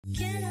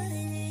Hi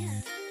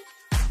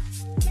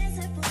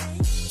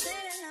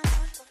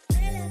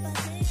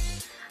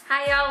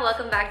y'all,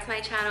 welcome back to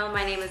my channel.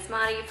 My name is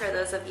Madi, for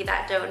those of you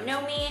that don't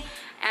know me,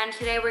 and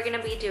today we're going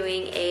to be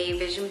doing a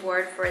vision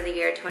board for the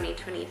year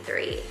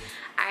 2023.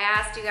 I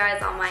asked you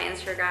guys on my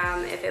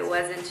Instagram if it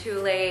wasn't too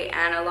late,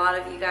 and a lot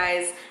of you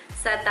guys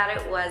said that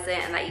it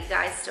wasn't and that you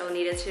guys still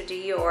needed to do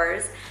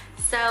yours.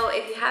 So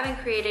if you haven't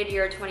created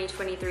your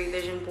 2023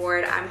 vision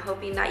board, I'm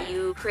hoping that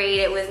you create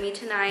it with me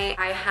tonight.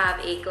 I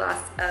have a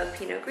glass of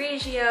Pinot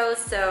Grigio,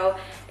 so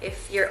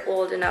if you're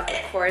old enough,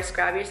 of course,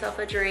 grab yourself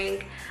a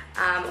drink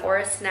or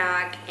a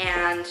snack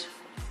and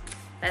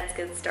let's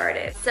get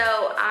started.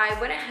 So I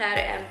went ahead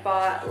and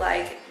bought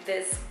like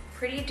this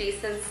pretty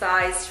decent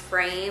sized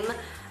frame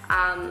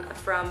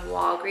from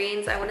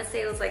Walgreens. I want to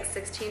say it was like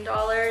 $16.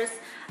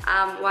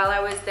 While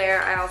I was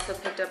there, I also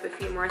picked up a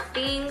few more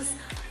things.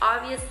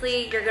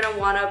 Obviously, you're gonna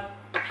want to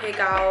pick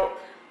out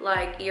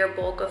like your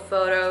bulk of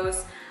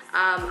photos.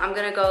 I'm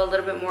gonna go a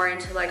little bit more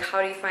into like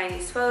how do you find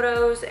these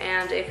photos,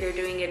 and if you're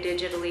doing it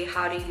digitally,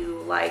 how do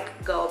you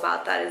like go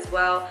about that as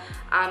well.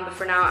 But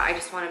for now, I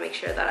just want to make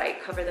sure that I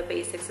cover the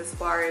basics as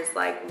far as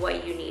like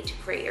what you need to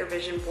create your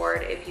vision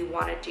board if you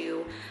want to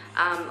do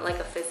like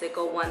a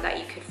physical one that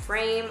you could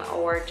frame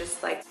or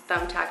just like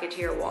thumbtack it to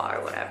your wall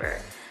or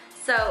whatever.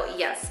 So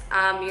yes,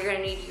 you're gonna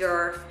need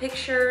your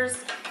pictures,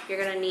 you're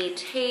gonna need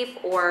tape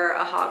or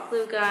a hot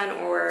glue gun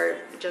or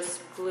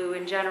just glue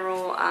in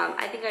general.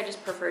 I think I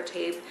just prefer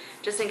tape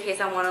just in case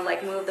I wanna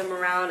like move them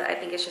around. I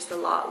think it's just a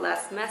lot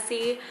less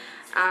messy.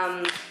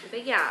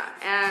 But yeah,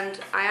 and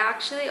I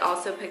actually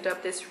also picked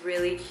up this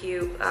really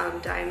cute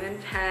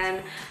diamond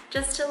pen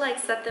just to like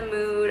set the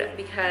mood,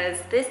 because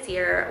this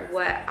year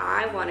what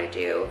I want to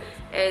do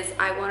is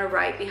I want to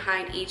write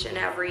behind each and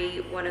every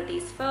one of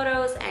these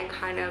photos and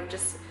kind of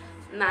just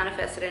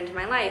manifest it into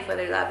my life,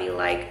 whether that be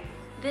like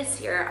this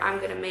year I'm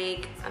gonna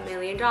make $1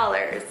 million.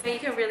 So you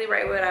can really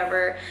write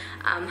whatever,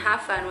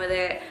 have fun with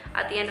it.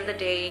 At the end of the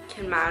day, you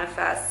can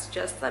manifest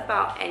just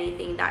about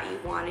anything that you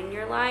want in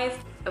your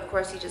life. Of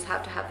course, you just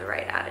have to have the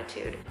right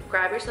attitude.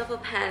 Grab yourself a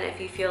pen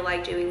if you feel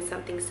like doing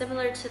something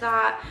similar to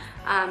that.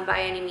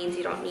 By any means,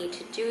 you don't need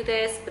to do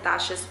this, but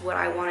that's just what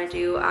I want to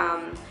do.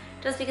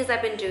 Just because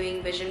I've been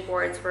doing vision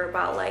boards for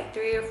about like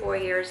 3 or 4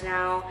 years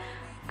now,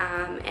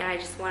 and I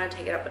just want to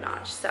take it up a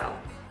notch. So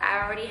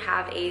I already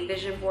have a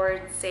vision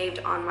board saved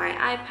on my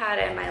iPad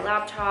and my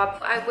laptop.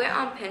 I went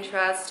on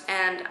Pinterest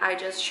and I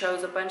just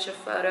chose a bunch of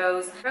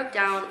photos, broke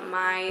down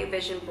my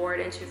vision board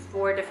into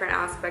 4 different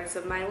aspects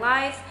of my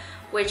life,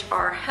 which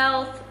are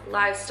health,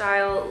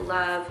 lifestyle,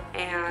 love,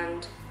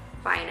 and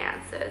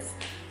finances.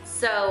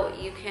 So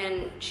you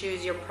can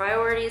choose your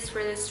priorities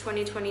for this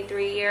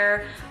 2023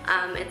 year.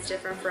 It's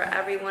different for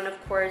everyone, of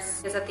course,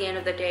 because at the end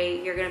of the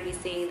day, you're gonna be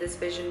seeing this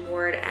vision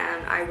board,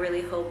 and I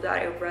really hope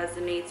that it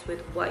resonates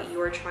with what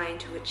you're trying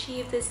to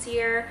achieve this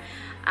year.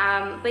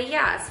 But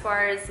yeah, as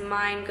far as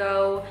mine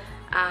go,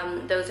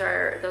 those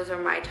are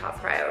my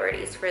top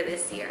priorities for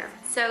this year.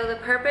 So the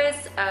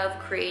purpose of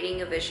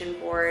creating a vision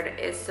board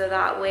is so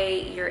that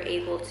way you're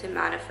able to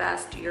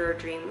manifest your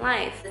dream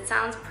life. It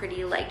sounds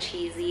pretty like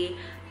cheesy,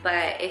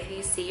 but if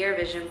you see your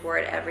vision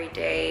board every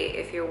day,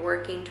 if you're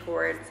working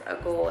towards a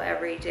goal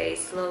every day,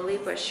 slowly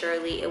but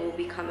surely it will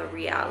become a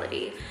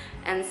reality.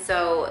 And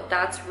so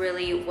that's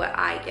really what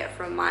I get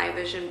from my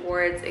vision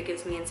boards. It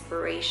gives me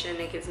inspiration,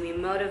 it gives me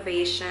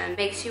motivation,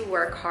 makes you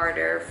work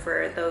harder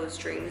for those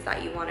dreams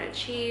that you want to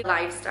achieve,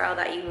 lifestyle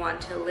that you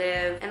want to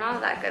live, and all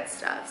that good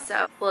stuff.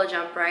 So we'll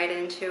jump right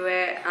into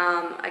it.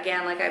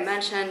 Again, like I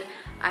mentioned,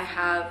 I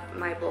have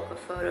my bulk of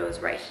photos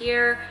right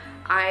here.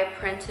 I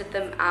printed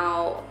them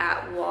out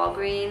at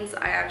Walgreens.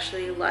 I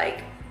actually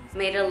like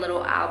made a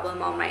little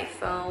album on my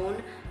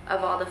phone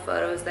of all the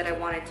photos that I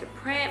wanted to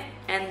print,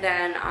 and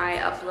then I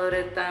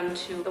uploaded them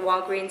to the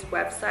Walgreens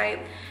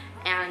website,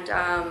 and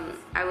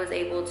I was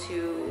able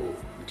to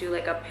do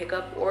like a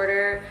pickup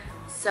order.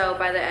 So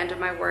by the end of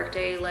my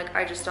workday, like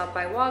I just stopped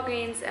by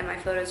Walgreens and my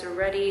photos are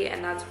ready,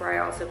 and that's where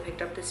I also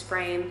picked up this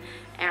frame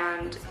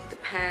and the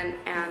pen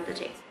and the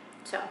tape.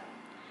 So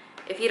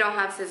if you don't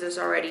have scissors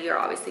already, you're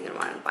obviously gonna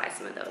want to buy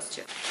some of those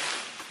too.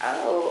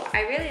 Oh,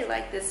 I really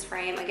like this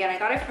frame. Again, I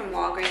got it from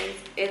Walgreens.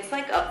 It's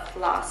like a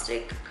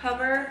plastic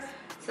cover,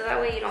 so that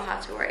way you don't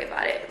have to worry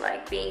about it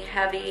like being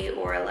heavy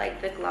or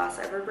like the glass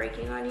ever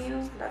breaking on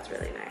you. That's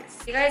really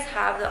nice. You guys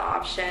have the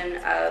option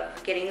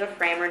of getting a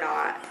frame or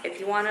not. If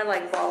you want to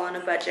like ball on a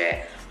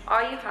budget,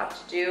 all you have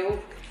to do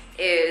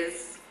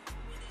is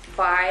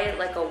buy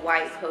like a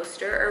white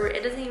poster, or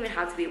it doesn't even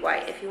have to be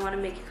white. If you want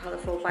to make it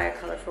colorful, buy a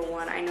colorful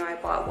one. I know I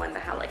bought one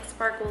that had like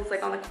sparkles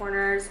like on the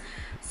corners.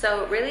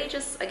 So really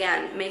just,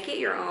 again, make it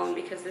your own,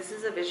 because this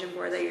is a vision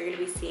board that you're going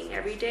to be seeing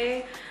every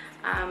day.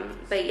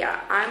 But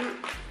yeah,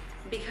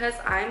 because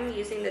I'm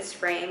using this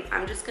frame,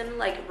 I'm just going to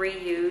like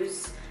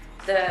reuse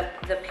the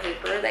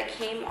paper that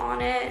came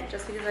on it,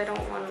 just because I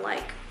don't want to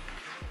like,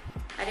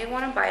 I didn't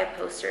want to buy a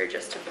poster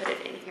just to put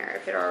it in here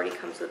if it already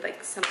comes with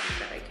like something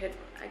that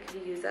I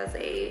could use as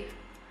a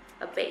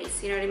a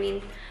base, you know what I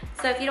mean?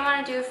 So if you don't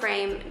want to do a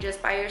frame,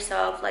 just buy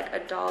yourself like a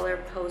dollar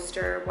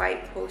poster,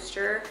 white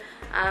poster,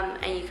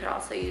 and you could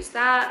also use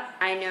that.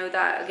 I know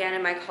that again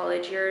in my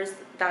college years,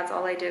 that's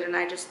all I did, and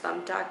I just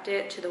thumb tacked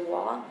it to the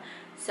wall.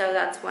 So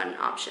that's one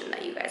option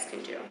that you guys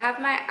can do. I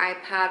have my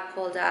iPad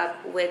pulled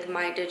up with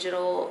my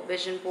digital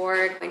vision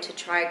board. I'm going to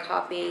try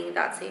copying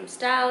that same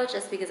style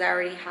just because I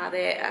already have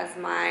it as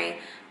my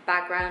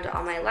background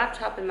on my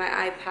laptop and my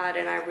iPad,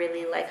 and I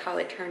really like how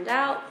it turned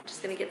out.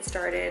 Just gonna get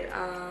started.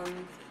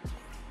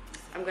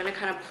 I'm gonna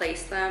kind of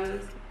place them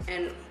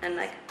and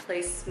like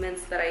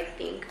placements that I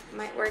think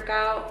might work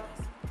out.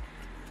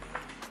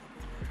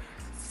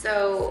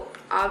 So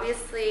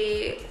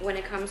obviously when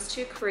it comes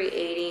to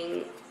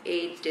creating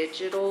a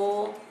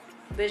digital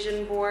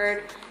vision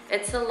board,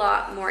 it's a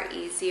lot more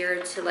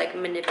easier to like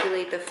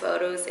manipulate the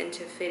photos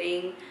into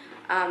fitting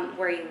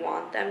where you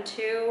want them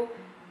to.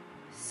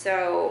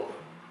 So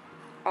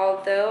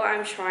although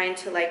I'm trying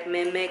to like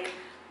mimic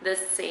the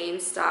same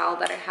style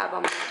that I have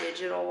on my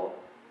digital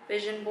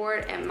vision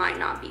board, it might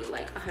not be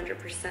like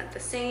 100% the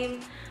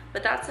same,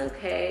 but that's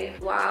okay.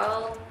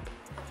 While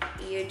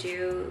you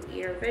do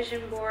your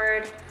vision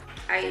board,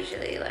 I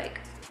usually like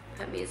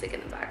put music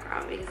in the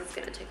background because it's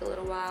gonna take a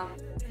little while.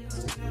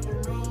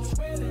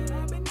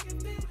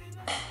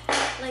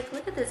 Like,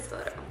 look at this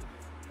photo.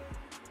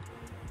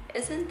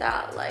 Isn't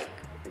that like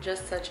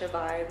just such a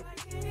vibe?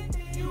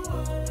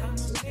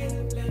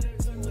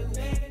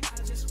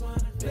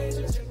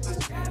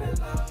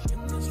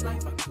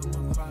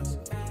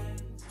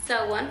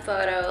 So one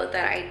photo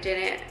that I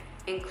didn't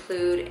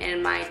include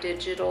in my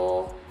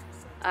digital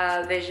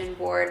vision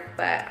board,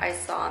 but I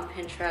saw on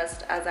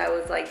Pinterest as I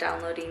was like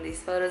downloading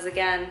these photos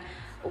again,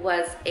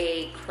 was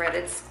a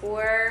credit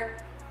score.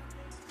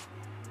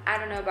 I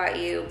don't know about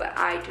you, but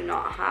I do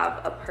not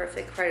have a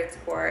perfect credit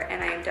score,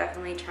 and I am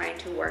definitely trying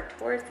to work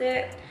towards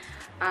it.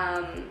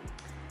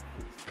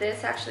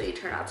 This actually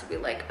turned out to be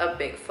like a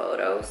big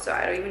photo, so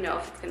I don't even know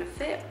if it's gonna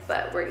fit,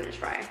 but we're gonna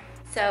try.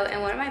 So in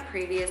one of my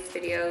previous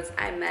videos,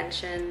 I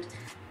mentioned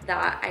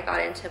that I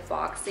got into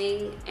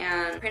boxing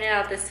and printed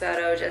out this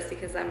photo just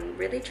because I'm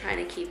really trying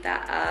to keep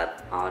that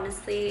up.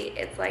 Honestly,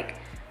 it's like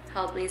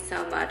helped me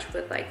so much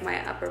with like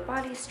my upper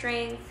body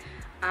strength.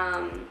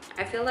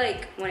 I feel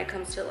like when it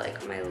comes to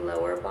like my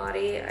lower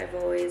body, I've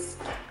always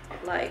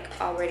like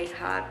already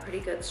had pretty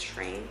good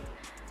strength.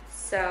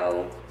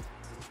 So,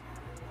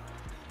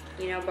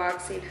 you know,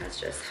 boxing has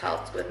just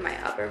helped with my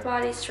upper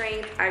body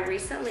strength. I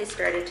recently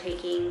started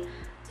taking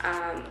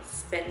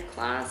spin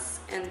class,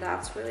 and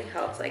that's really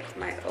helped like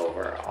my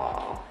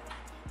overall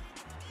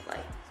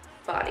like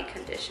body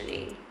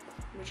conditioning,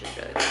 which is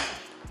really good.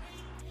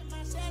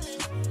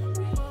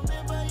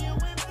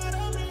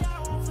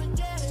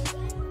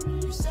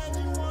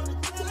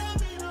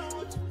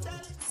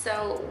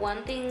 So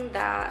one thing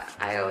that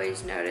I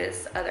always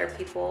notice other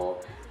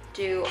people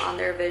do on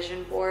their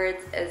vision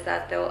boards is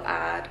that they'll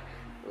add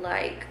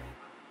like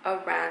a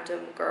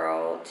random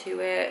girl to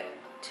it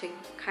to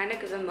kind of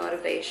give them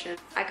motivation.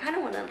 I kind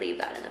of want to leave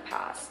that in the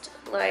past.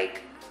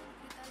 Like,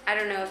 I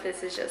don't know if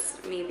this is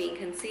just me being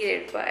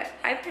conceited, but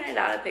I printed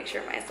out a picture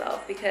of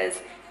myself because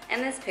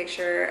in this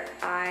picture,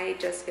 I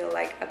just feel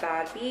like a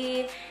bad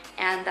bee,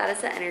 and that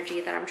is the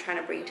energy that I'm trying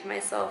to bring to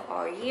myself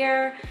all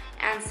year.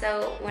 And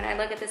so when I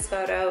look at this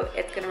photo,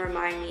 it's gonna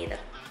remind me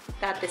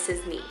that this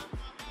is me.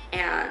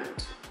 And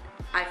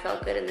I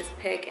felt good in this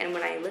pic, and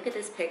when I look at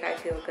this pic, I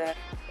feel good.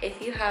 If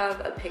you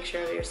have a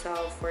picture of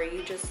yourself where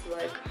you just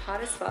look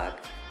hot as fuck,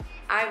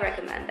 I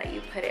recommend that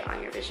you put it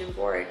on your vision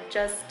board,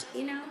 just,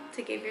 you know,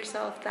 to give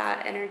yourself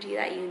that energy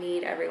that you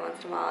need every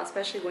once in a while,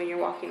 especially when you're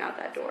walking out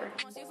that door.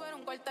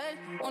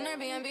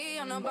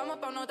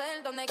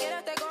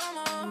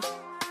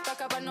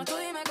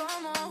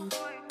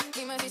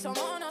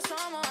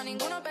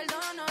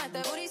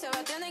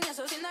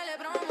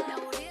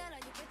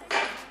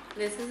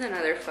 This is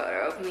another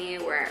photo of me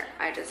where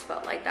I just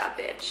felt like that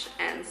bitch,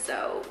 and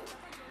so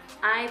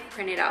I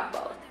printed out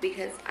both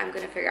because I'm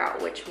gonna figure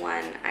out which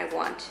one I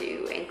want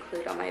to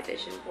include on my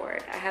vision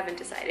board. I haven't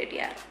decided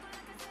yet.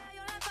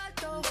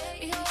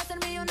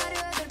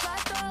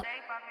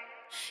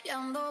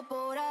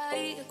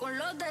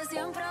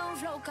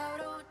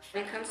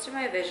 When it comes to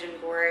my vision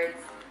boards,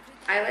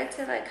 I like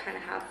to like kind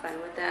of have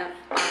fun with them.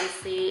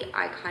 Obviously,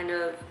 I kind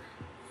of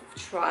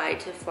try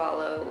to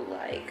follow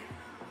like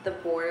the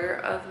border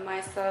of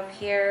my stuff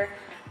here,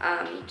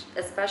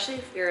 especially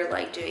if you're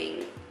like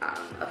doing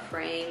a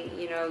frame,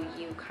 you know,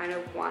 you kind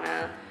of want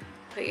to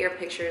put your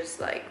pictures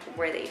like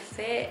where they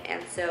fit,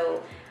 and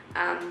so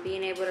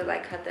being able to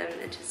like cut them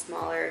into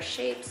smaller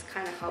shapes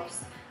kind of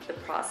helps the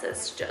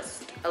process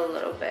just a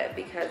little bit,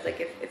 because like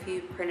if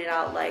you printed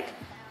out like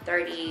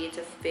 30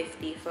 to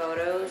 50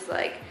 photos,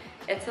 like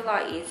it's a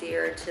lot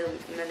easier to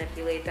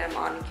manipulate them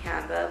on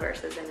Canva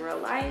versus in real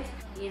life.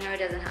 You know, it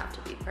doesn't have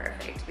to be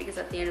perfect because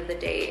at the end of the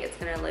day, it's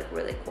gonna look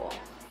really cool.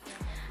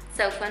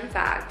 So fun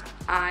fact,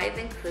 I've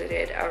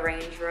included a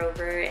Range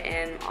Rover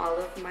in all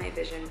of my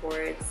vision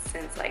boards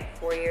since like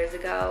 4 years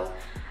ago.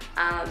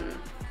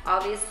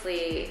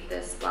 Obviously,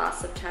 this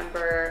last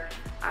September,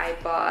 I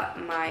bought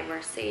my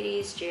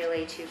Mercedes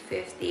GLA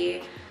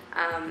 250,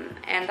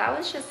 and that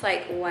was just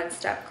like one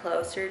step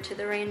closer to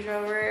the Range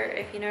Rover,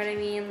 if you know what I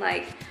mean.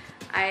 Like,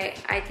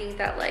 I think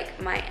that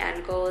like my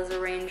end goal is a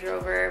Range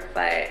Rover,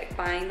 but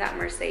buying that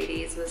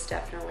Mercedes was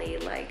definitely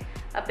like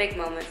a big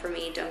moment for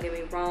me, don't get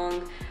me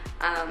wrong.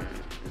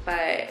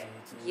 But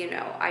you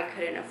know, I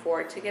couldn't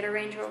afford to get a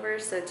Range Rover,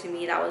 so to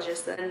me that was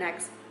just the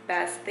next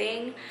best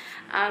thing.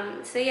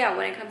 So yeah,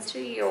 when it comes to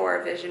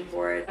your vision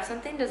board, if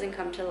something doesn't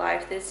come to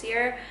life this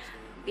year,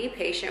 be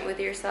patient with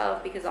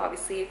yourself, because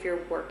obviously if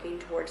you're working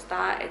towards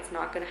that, it's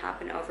not going to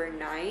happen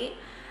overnight.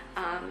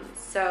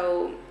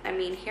 So I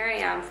mean, here I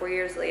am 4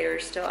 years later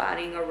still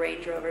adding a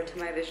Range Rover to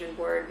my vision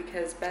board,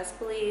 because best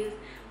believe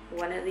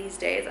one of these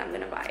days I'm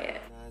gonna buy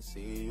it. I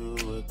see you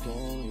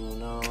again, you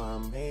know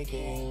I'm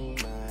making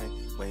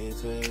my way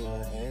to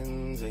your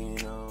ends, and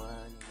you know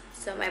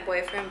So my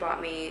boyfriend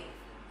bought me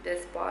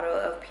this bottle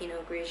of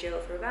Pinot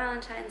Grigio for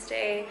Valentine's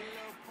Day,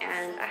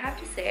 and I have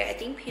to say, I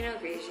think Pinot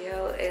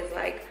Grigio is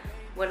like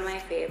one of my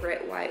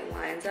favorite white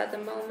wines at the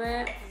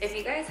moment. If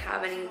you guys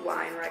have any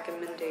wine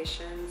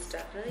recommendations,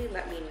 definitely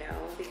let me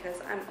know,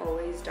 because I'm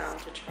always down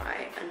to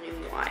try a new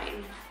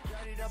wine.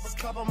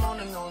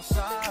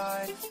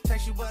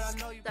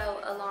 So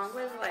along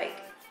with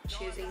like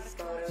choosing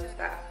photos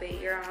that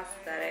fit your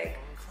aesthetic,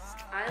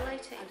 I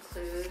like to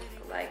include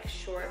like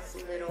short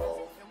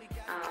little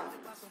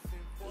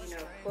you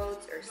know,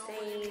 quotes or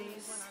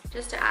sayings,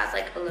 just to add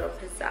like a little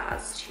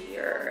pizzazz to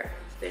your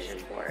vision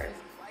board.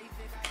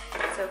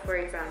 So for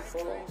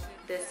example,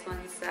 this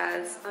one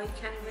says, oh, you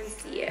can't even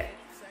see it,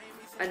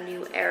 a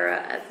new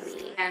era of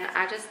me. And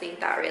I just think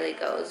that really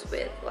goes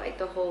with like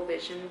the whole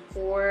vision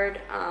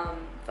board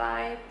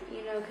vibe,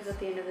 you know, because at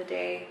the end of the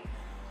day,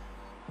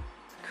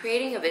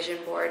 creating a vision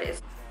board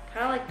is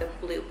kind of like the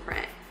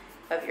blueprint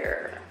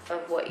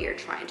of what you're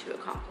trying to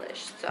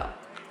accomplish. So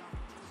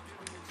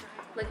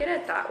look at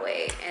it that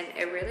way, and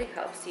it really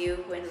helps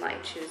you when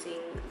like choosing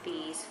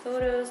these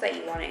photos that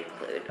you want to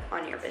include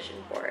on your vision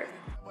board.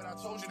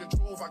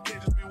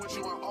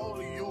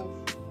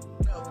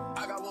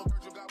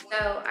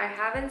 So I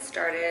haven't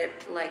started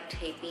like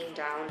taping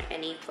down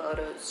any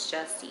photos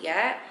just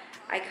yet.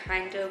 I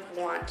kind of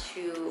want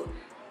to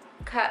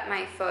cut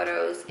my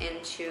photos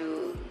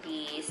into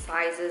the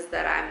sizes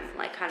that I'm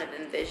like kind of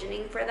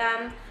envisioning for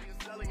them.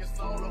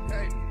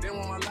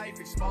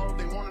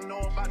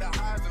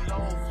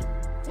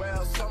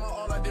 Well, summer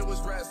all I did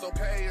was rest,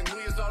 okay? And New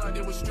Year's all I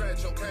did was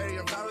stretch, okay?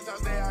 And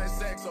Valentine's Day I had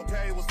sex,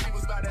 okay? We'll see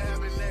what's about to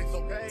happen next,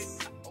 okay?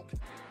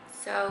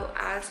 So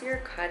as you're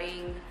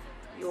cutting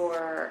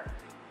your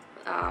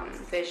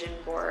vision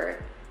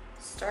board,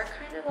 start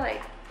kind of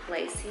like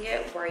placing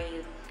it where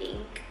you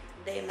think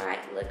they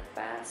might look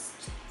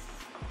best.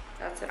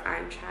 That's what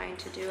I'm trying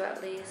to do,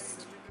 at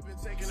least.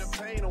 Taking the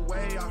pain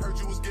away. I heard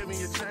you was giving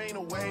your chain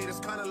away. That's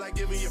kind of like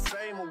giving your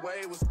fame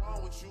away. What's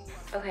wrong with you?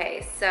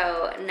 Okay,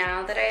 so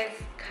now that I've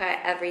cut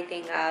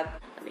everything up,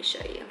 let me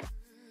show you.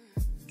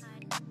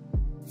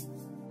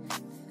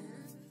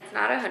 It's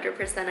not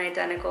 100%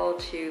 identical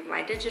to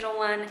my digital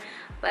one,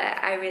 but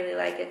I really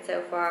like it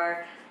so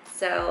far.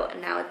 So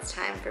now it's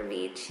time for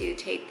me to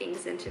tape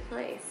things into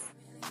place.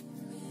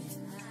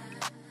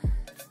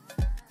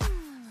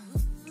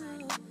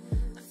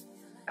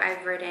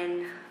 I've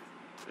written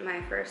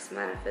my first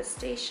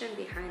manifestation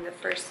behind the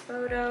first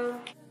photo.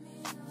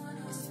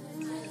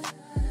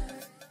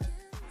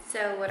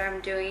 So what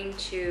I'm doing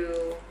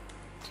to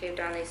tape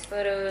down these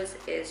photos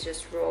is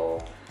just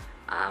roll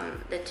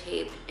the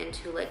tape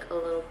into like a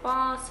little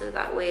ball, so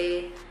that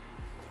way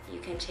you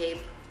can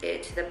tape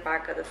it to the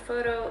back of the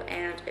photo,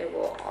 and it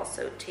will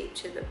also tape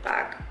to the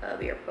back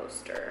of your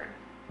poster.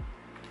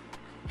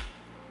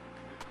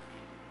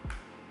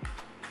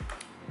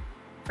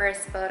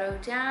 First photo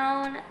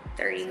down,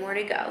 30 more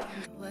to go.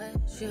 What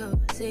you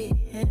see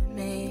in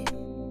me,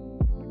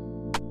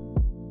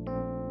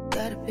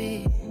 gotta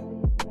be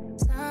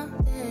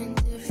something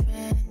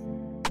different.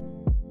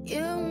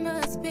 You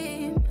must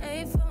be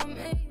made for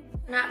me.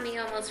 Not me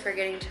almost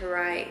forgetting to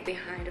write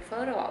behind a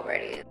photo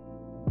already.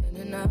 In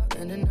and out,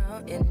 in and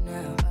out, in and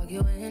out,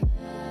 arguing,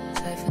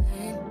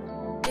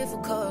 trifling,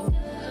 difficult,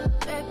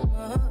 baby,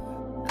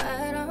 more.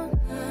 I don't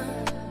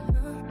know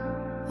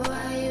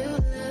why you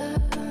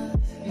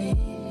love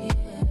me.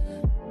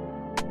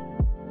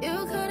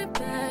 You got it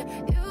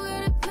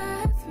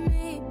bad for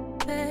me,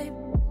 babe.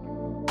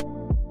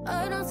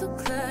 I'm not so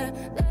glad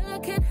that I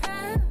can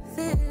have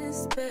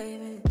this,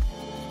 baby.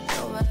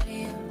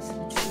 Nobody else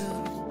but you.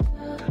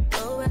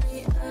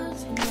 Nobody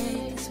else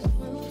makes me.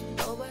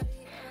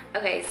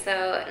 Okay,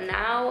 so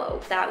now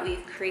that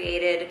we've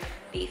created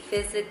the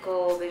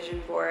physical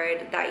vision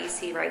board that you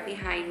see right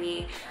behind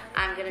me,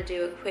 I'm gonna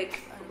do a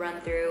quick run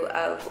through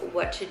of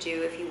what to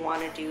do if you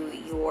want to do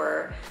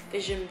your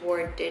vision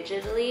board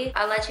digitally.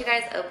 I'll let you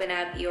guys open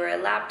up your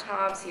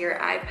laptops, your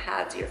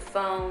iPads, your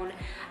phone,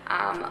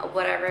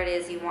 whatever it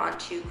is you want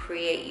to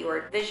create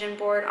your vision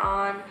board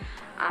on.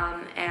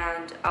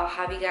 And I'll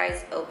have you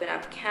guys open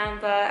up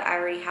Canva. I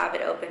already have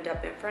it opened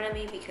up in front of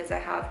me because I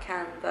have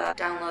Canva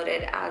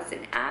downloaded as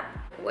an app.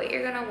 What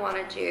you're gonna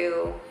want to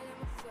do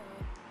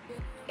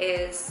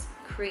is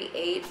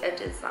create a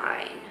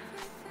design.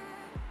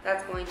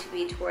 That's going to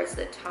be towards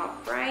the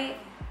top right.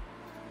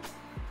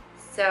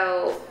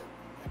 So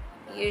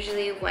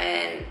usually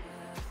when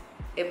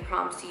it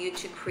prompts you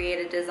to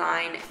create a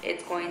design,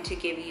 it's going to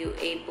give you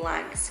a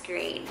blank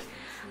screen.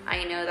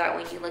 I know that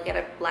when you look at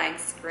a blank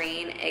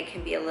screen, it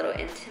can be a little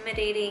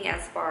intimidating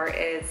as far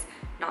as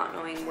not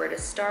knowing where to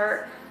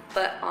start,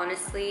 but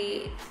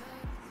honestly,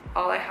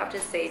 all I have to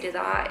say to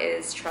that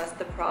is trust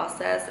the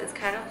process. It's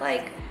kind of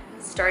like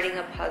starting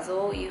a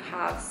puzzle. You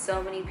have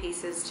so many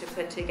pieces to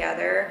put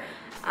together,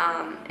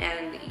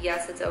 and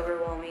yes, it's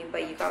overwhelming,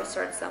 but you gotta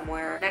start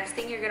somewhere. Next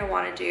thing you're gonna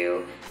wanna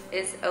do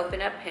is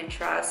open up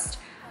Pinterest.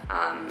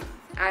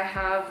 I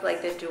have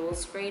like the dual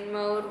screen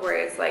mode where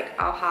it's like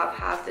I'll have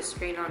half the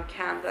screen on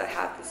Canva,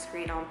 half the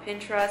screen on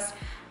Pinterest,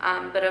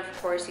 but of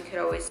course you could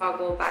always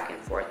toggle back and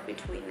forth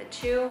between the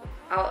two.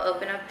 I'll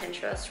open up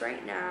Pinterest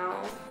right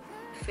now,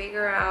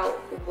 figure out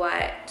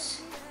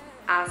what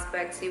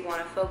aspects you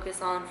want to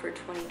focus on for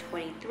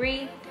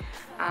 2023.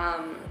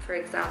 For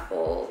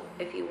example,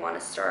 if you want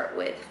to start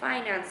with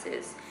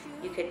finances,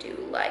 you could do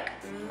like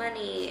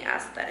money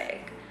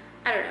aesthetic.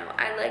 I don't know,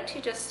 I like to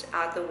just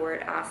add the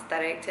word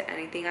aesthetic to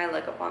anything I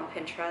look up on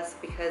Pinterest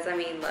because I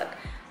mean, look,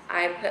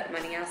 I put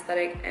money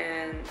aesthetic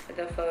and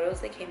the photos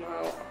that came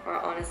out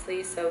are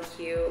honestly so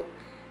cute.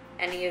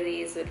 Any of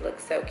these would look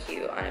so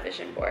cute on a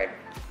vision board.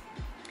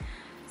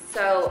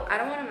 So I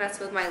don't want to mess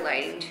with my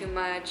lighting too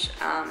much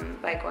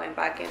by going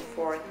back and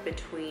forth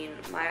between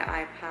my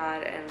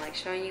iPad and like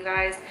showing you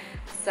guys.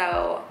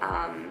 So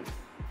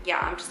yeah,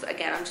 I'm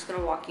just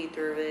gonna walk you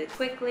through it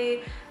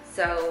quickly.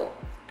 So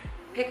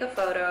pick a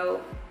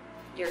photo,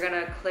 you're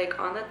gonna click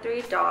on the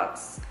three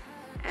dots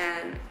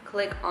and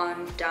click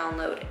on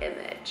download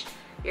image.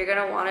 You're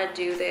gonna want to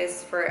do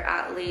this for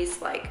at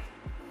least like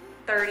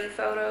 30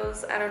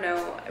 photos. I don't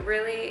know,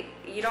 really,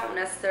 you don't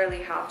necessarily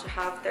have to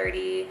have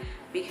 30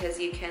 because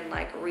you can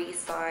like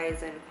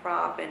resize and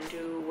crop and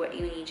do what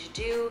you need to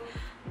do,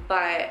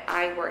 but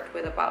I worked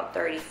with about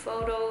 30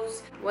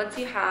 photos. Once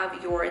you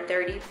have your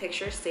 30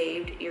 pictures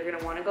saved, you're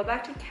gonna want to go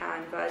back to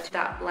Canva, to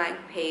that blank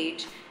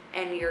page,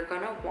 and you're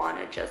gonna want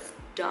to just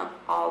dump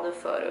all the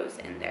photos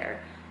in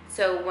there.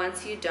 So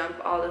once you dump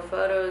all the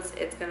photos,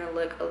 it's gonna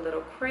look a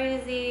little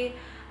crazy,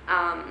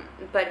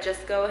 but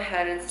just go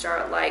ahead and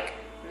start like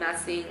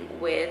messing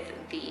with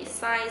the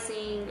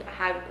sizing.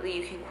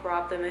 You can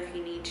crop them if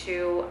you need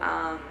to.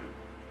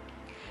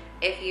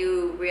 If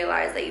you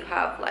realize that you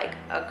have like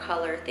a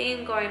color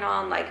theme going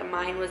on, like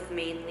mine was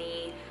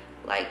mainly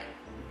like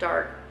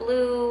dark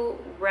blue,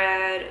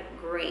 red,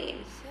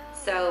 green.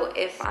 So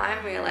if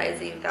I'm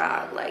realizing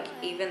that like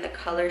even the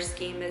color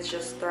scheme is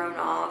just thrown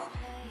off,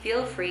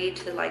 feel free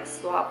to like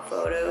swap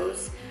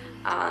photos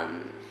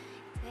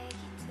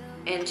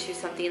into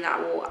something that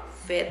will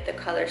fit the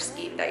color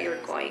scheme that you're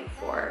going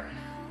for.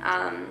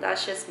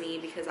 That's just me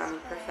because I'm a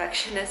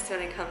perfectionist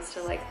when it comes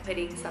to like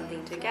putting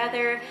something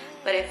together.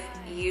 But if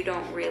you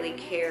don't really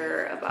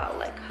care about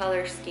like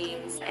color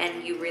schemes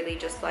and you really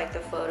just like the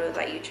photo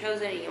that you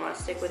chosen and you want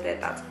to stick with it,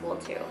 that's cool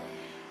too.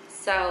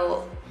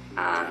 So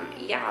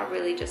yeah,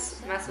 really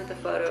just mess with the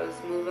photos,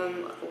 move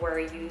them where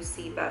you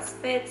see best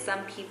fit.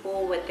 Some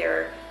people with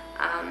their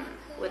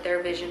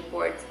vision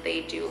boards,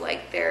 they do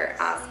like their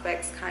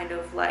aspects kind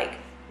of like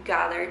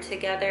gathered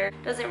together.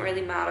 Doesn't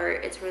really matter,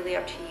 it's really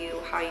up to you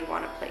how you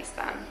want to place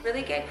them.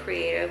 Really get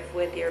creative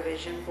with your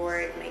vision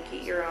board, make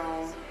it your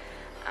own,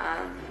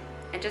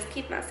 and just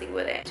keep messing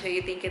with it until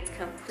you think it's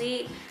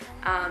complete.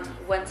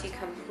 Once you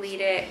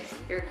complete it,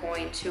 you're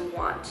going to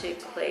want to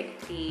click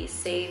the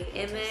save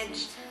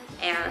image,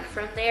 and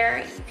from there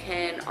you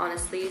can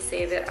honestly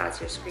save it as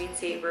your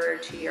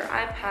screensaver to your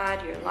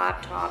iPad, your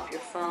laptop, your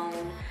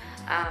phone.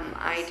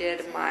 I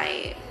did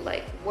my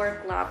like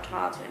work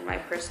laptop and my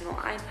personal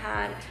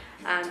iPad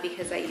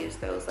because I use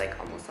those like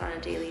almost on a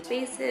daily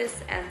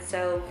basis, and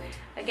so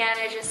again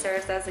it just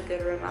serves as a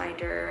good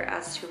reminder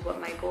as to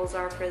what my goals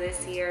are for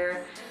this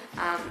year.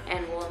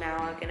 And well, now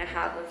I'm gonna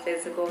have a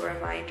physical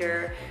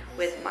reminder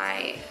with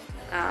my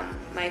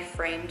my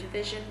framed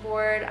vision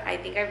board. I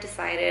think I've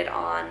decided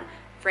on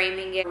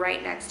framing it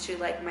right next to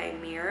like my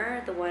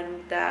mirror, the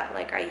one that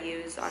like I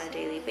use on a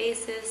daily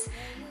basis,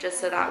 just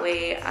so that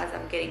way as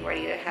I'm getting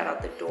ready to head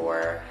out the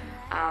door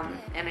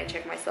and I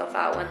check myself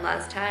out one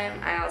last time,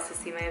 I also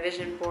see my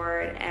vision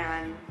board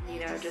and, you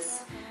know,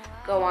 just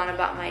go on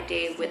about my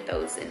day with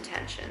those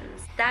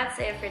intentions. That's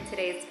it for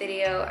today's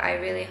video. I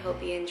really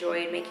hope you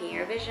enjoyed making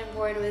your vision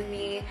board with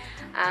me.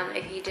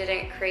 If you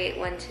didn't create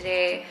one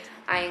today,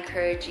 I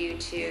encourage you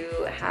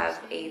to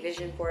have a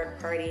vision board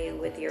party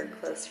with your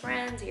close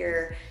friends,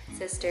 your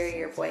sister,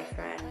 your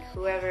boyfriend,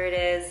 whoever it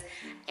is,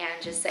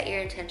 and just set your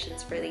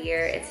intentions for the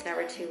year. It's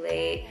never too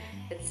late.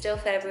 It's still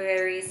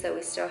February, so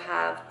we still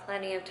have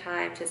plenty of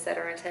time to set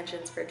our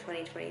intentions for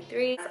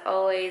 2023. As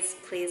always,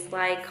 please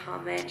like,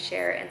 comment,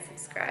 share, and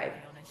subscribe.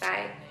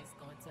 Bye.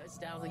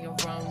 Touchdowns in your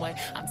runway.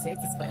 I'm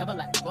Texas forever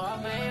like boy,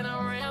 man.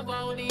 I'm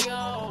Rambo,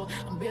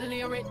 I'm building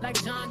it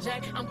like John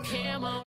Jack. I'm Camo.